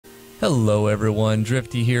Hello everyone,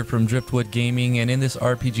 Drifty here from Driftwood Gaming, and in this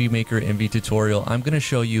RPG Maker MV tutorial I'm going to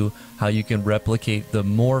show you how you can replicate the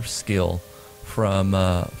Morph skill from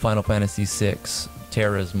Final Fantasy VI,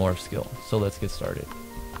 Terra's Morph skill. So let's get started.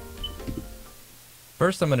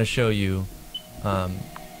 First I'm going to show you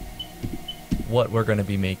what we're going to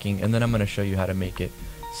be making, and then I'm going to show you how to make it.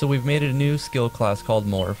 So we've made a new skill class called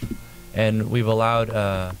Morph, and we've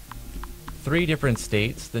allowed 3 different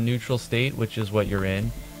states: the neutral state, which is what you're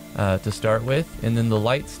in to start with, and then the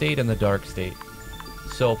light state and the dark state.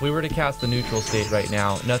 So if we were to cast the neutral state right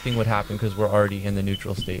now, nothing would happen because we're already in the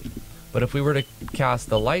neutral state. But if we were to cast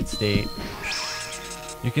the light state,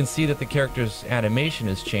 you can see that the character's animation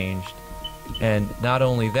has changed, and not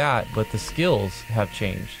only that, but the skills have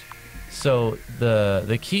changed. So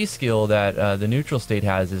the key skill that the neutral state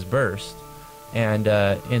has is burst, and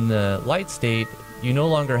in the light state you no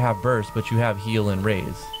longer have burst, but you have heal and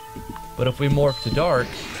raise. But if we morph to dark,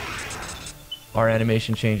 our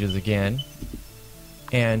animation changes again,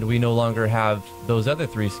 and we no longer have those other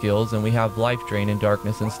 3 skills, and we have life drain and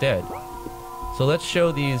darkness instead. So let's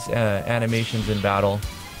show these animations in battle.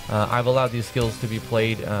 I've allowed these skills to be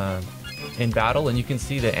played in battle, and you can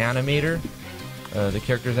see the animator, the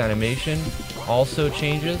character's animation also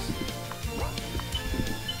changes.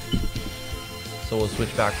 So we'll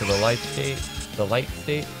switch back to the light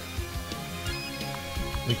state.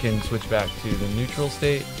 We can switch back to the neutral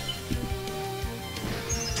state.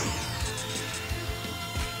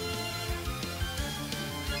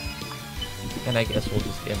 And I guess we'll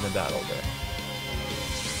just end the battle there.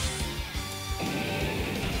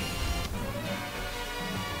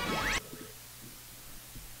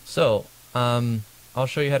 So, I'll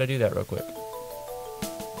show you how to do that real quick.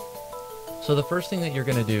 So the first thing that you're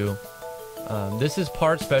going to do, this is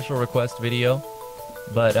part special request video,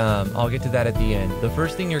 but I'll get to that at the end. The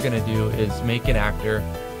first thing you're going to do is make an actor,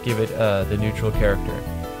 give it the neutral character.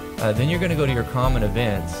 Then you're going to go to your common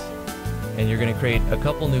events, and you're going to create a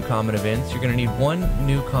couple new common events. You're going to need 1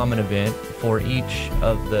 new common event for each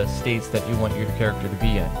of the states that you want your character to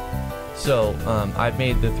be in. So I've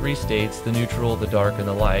made the 3 states: the neutral, the dark, and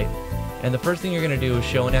the light. And the first thing you're going to do is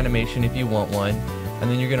show an animation if you want one, and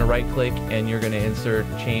then you're going to right click and you're going to insert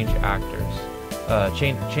change actors,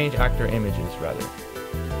 change actor images rather.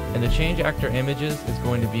 And the change actor images is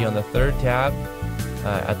going to be on the 3rd tab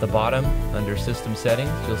at the bottom under system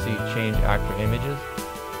settings. You'll see change actor images,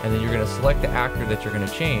 and then you're going to select the actor that you're going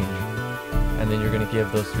to change, and then you're going to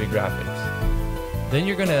give those 3 graphics. Then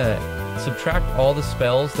you're going to subtract all the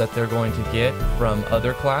spells that they're going to get from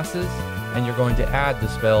other classes, and you're going to add the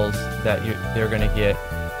spells that they're going to get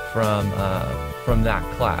from that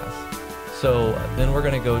class. So then we're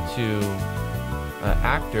going to go to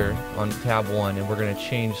actor on tab 1, and we're going to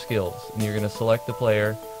change skills, and you're going to select the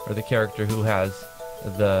player or the character who has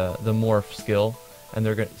the morph skill,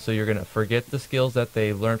 and so you're going to forget the skills that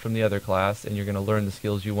they learned from the other class, and you're going to learn the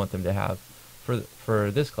skills you want them to have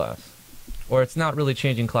for this class. Or it's not really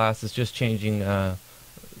changing class, it's just changing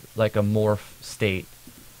like a morph state,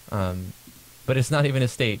 but it's not even a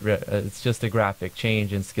state, it's just a graphic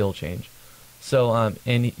change and skill change. So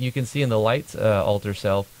and you can see in the light alter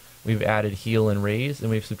self, we've added heal and raise, and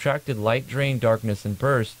we've subtracted light drain, darkness, and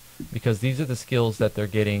burst, because these are the skills that they're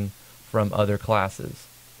getting from other classes.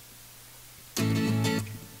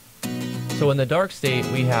 So in the dark state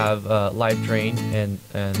we have life drain and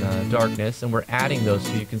darkness, and we're adding those,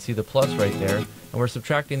 so you can see the plus right there, and we're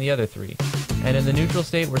subtracting the other 3. And in the neutral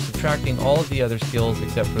state we're subtracting all of the other skills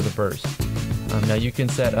except for the burst. Now you can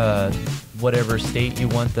set whatever state you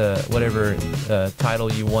want, whatever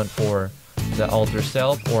title you want for the alter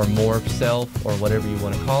self or morph self or whatever you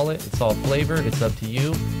want to call it. It's all flavor, it's up to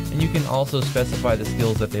you, and you can also specify the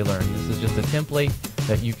skills that they learn. This is just a template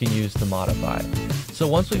that you can use to modify. So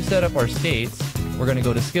once we've set up our states, we're going to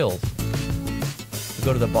go to skills. We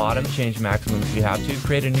go to the bottom, change maximum if you have to,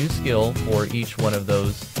 create a new skill for each one of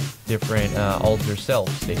those different alter self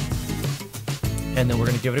states. And then we're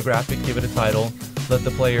going to give it a graphic, give it a title, let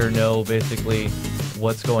the player know basically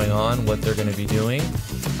what's going on, what they're going to be doing.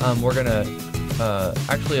 We're going to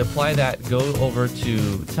actually apply that, go over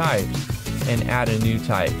to types and add a new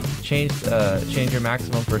type. Change your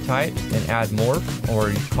maximum for types and add morph, or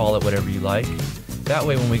you call it whatever you like. That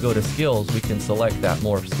way when we go to skills, we can select that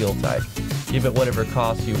morph skill type. Give it whatever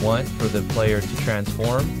cost you want for the player to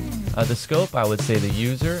transform. The scope, I would say the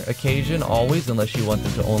user. Occasion, always, unless you want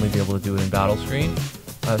them to only be able to do it in battle screen.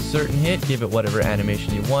 Certain hit, give it whatever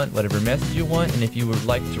animation you want, whatever message you want, and if you would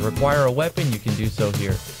like to require a weapon, you can do so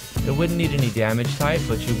here. It wouldn't need any damage type,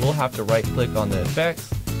 but you will have to right click on the effects,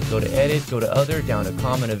 go to edit, go to other, down to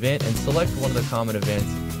common event, and select one of the common events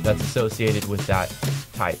that's associated with that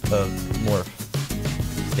type of morph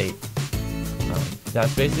state.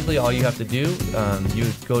 That's basically all you have to do.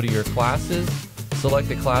 You go to your classes,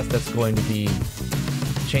 select a class that's going to be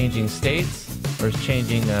changing states, or is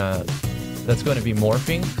changing, that's going to be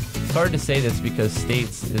morphing. It's hard to say this because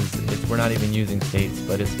states we're not even using states,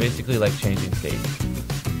 but it's basically like changing states.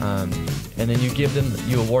 And then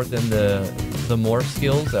you award them the morph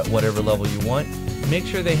skills at whatever level you want. Make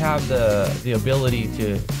sure they have the ability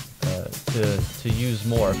to use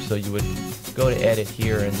morph. So you would go to edit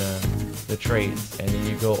here in the traits, and then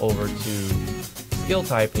you go over to skill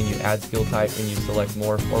type, and you add skill type, and you select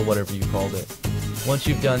morph or whatever you called it. Once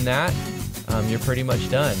you've done that, you're pretty much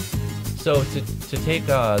done. So to take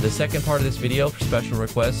the second part of this video for special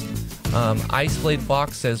request, Iceblade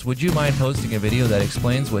Fox says, would you mind posting a video that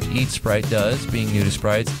explains what each sprite does, being new to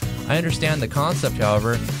sprites? I understand the concept,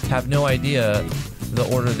 however, have no idea the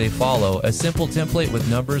order they follow. A simple template with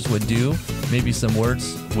numbers would do. Maybe some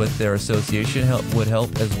words with their association would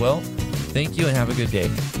help as well. Thank you and have a good day.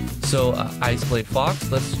 So Iceblade Fox,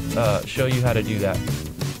 let's show you how to do that.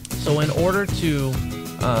 So in order to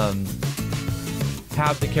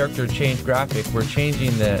have the character change graphic, we're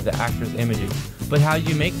changing the actor's images. But how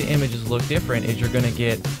you make the images look different is you're going to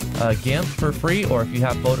get GIMP for free, or if you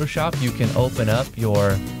have Photoshop, you can open up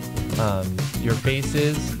your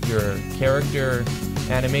faces, your character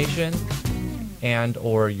animation, and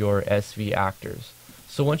or your SV actors.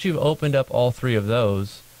 So once you've opened up all three of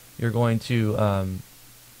those, you're going to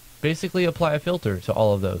basically apply a filter to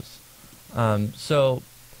all of those. So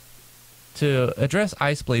to address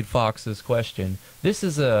Iceblade Fox's question, this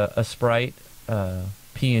is a sprite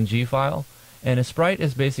PNG file, and a sprite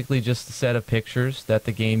is basically just a set of pictures that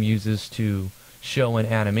the game uses to show an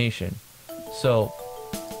animation. So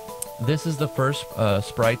this is the first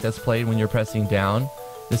sprite that's played when you're pressing down.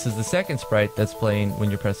 This is the second sprite that's playing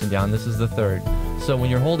when you're pressing down. This is the third. So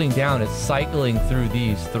when you're holding down, it's cycling through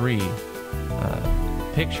these three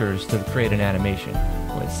pictures to create an animation.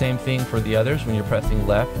 Same thing for the others. When you're pressing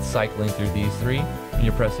left, it's cycling through these three. When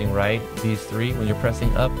you're pressing right, these three. When you're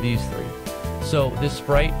pressing up, these three. So this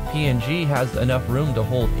sprite PNG has enough room to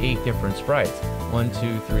hold 8 different sprites. 1,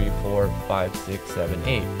 2, 3, 4, 5, 6, 7,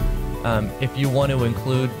 8. If you want to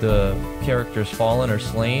include the character's fallen or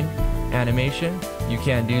slain animation, you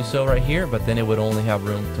can do so right here, but then it would only have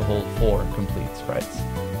room to hold 4 complete sprites.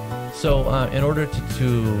 So in order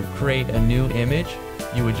to create a new image,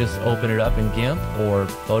 you would just open it up in GIMP or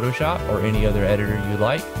Photoshop or any other editor you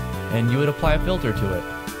like, and you would apply a filter to it.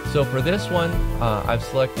 So for this one, I've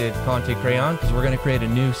selected Conte Crayon because we're going to create a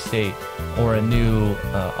new state or a new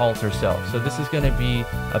alter self. So this is going to be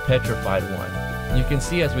a petrified one. You can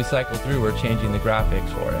see as we cycle through, we're changing the graphics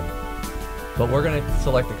for it. But we're going to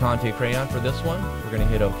select the Conte Crayon for this one. We're going to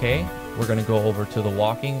hit OK. We're going to go over to the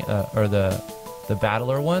walking or the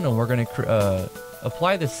battler one, and we're going to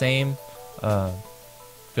apply the same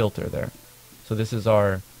filter there. So this is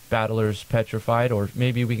our battler's petrified, or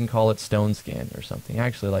maybe we can call it stone skin or something. I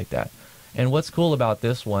actually like that. And what's cool about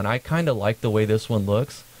this one, I kind of like the way this one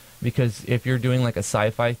looks, because if you're doing like a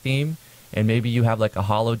sci-fi theme and maybe you have like a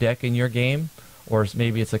holodeck in your game, or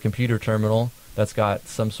maybe it's a computer terminal that's got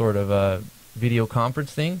some sort of a video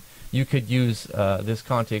conference thing, you could use this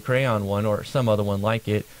Conte Crayon one or some other one like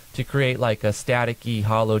it to create like a static-y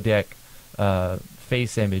holodeck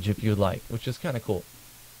face image if you'd like, which is kind of cool.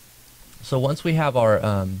 So once we have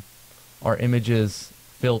our images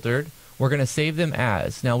filtered, we're going to save them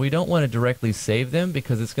as. Now we don't want to directly save them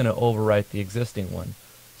because it's going to overwrite the existing one.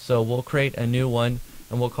 So we'll create a new one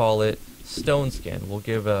and we'll call it Stone Skin. We'll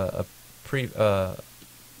give a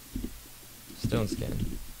Stone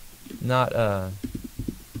Skin. Not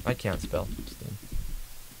I can't spell.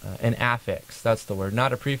 An affix. That's the word.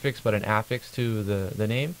 Not a prefix, but an affix to the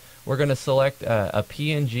name. We're going to select a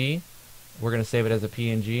PNG. We're going to save it as a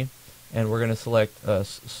PNG. And we're going to select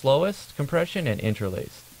slowest compression and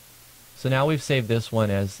interlaced. So now we've saved this one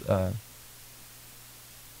as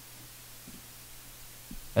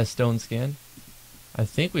Stone Skin. I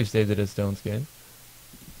think we've saved it as Stone Skin.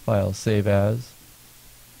 File save as.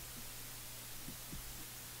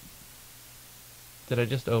 Did I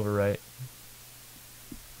just overwrite?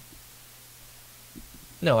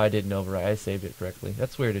 No, I didn't overwrite. I saved it correctly.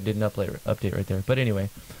 That's weird. It didn't update right there. But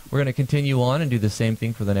anyway, we're going to continue on and do the same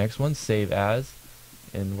thing for the next one. Save as.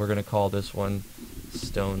 And we're going to call this one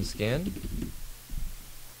Stone Skin.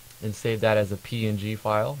 And save that as a PNG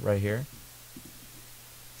file right here.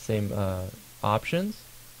 Same options.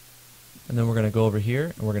 And then we're going to go over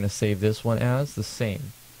here and we're going to save this one as the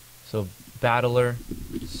same. So Battler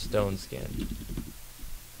Stone Skin.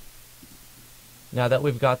 Now that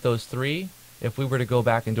we've got those three, if we were to go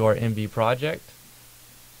back into our MV project,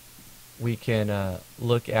 we can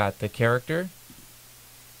look at the character,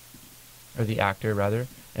 or the actor rather,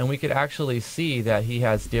 and we could actually see that he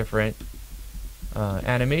has different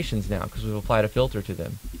animations now because we've applied a filter to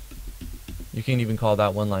them. You can even call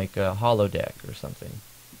that one like a holodeck or something.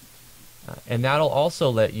 And that'll also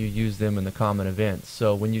let you use them in the common events.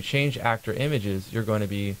 So when you change actor images, you're going to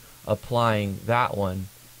be applying that one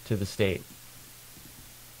to the state.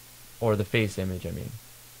 Or the face image, I mean.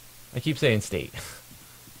 I keep saying state.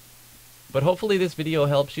 But hopefully this video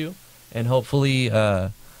helps you, and hopefully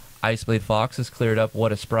Iceblade Fox has cleared up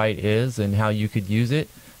what a sprite is and how you could use it.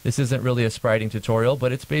 This isn't really a spriting tutorial,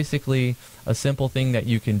 but it's basically a simple thing that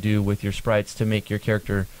you can do with your sprites to make your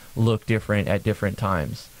character look different at different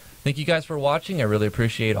times. Thank you guys for watching. I really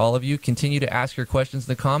appreciate all of you. Continue to ask your questions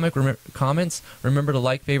in the comments. Remember to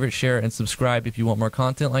like, favorite, share, and subscribe if you want more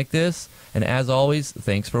content like this. And as always,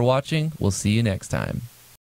 thanks for watching. We'll see you next time.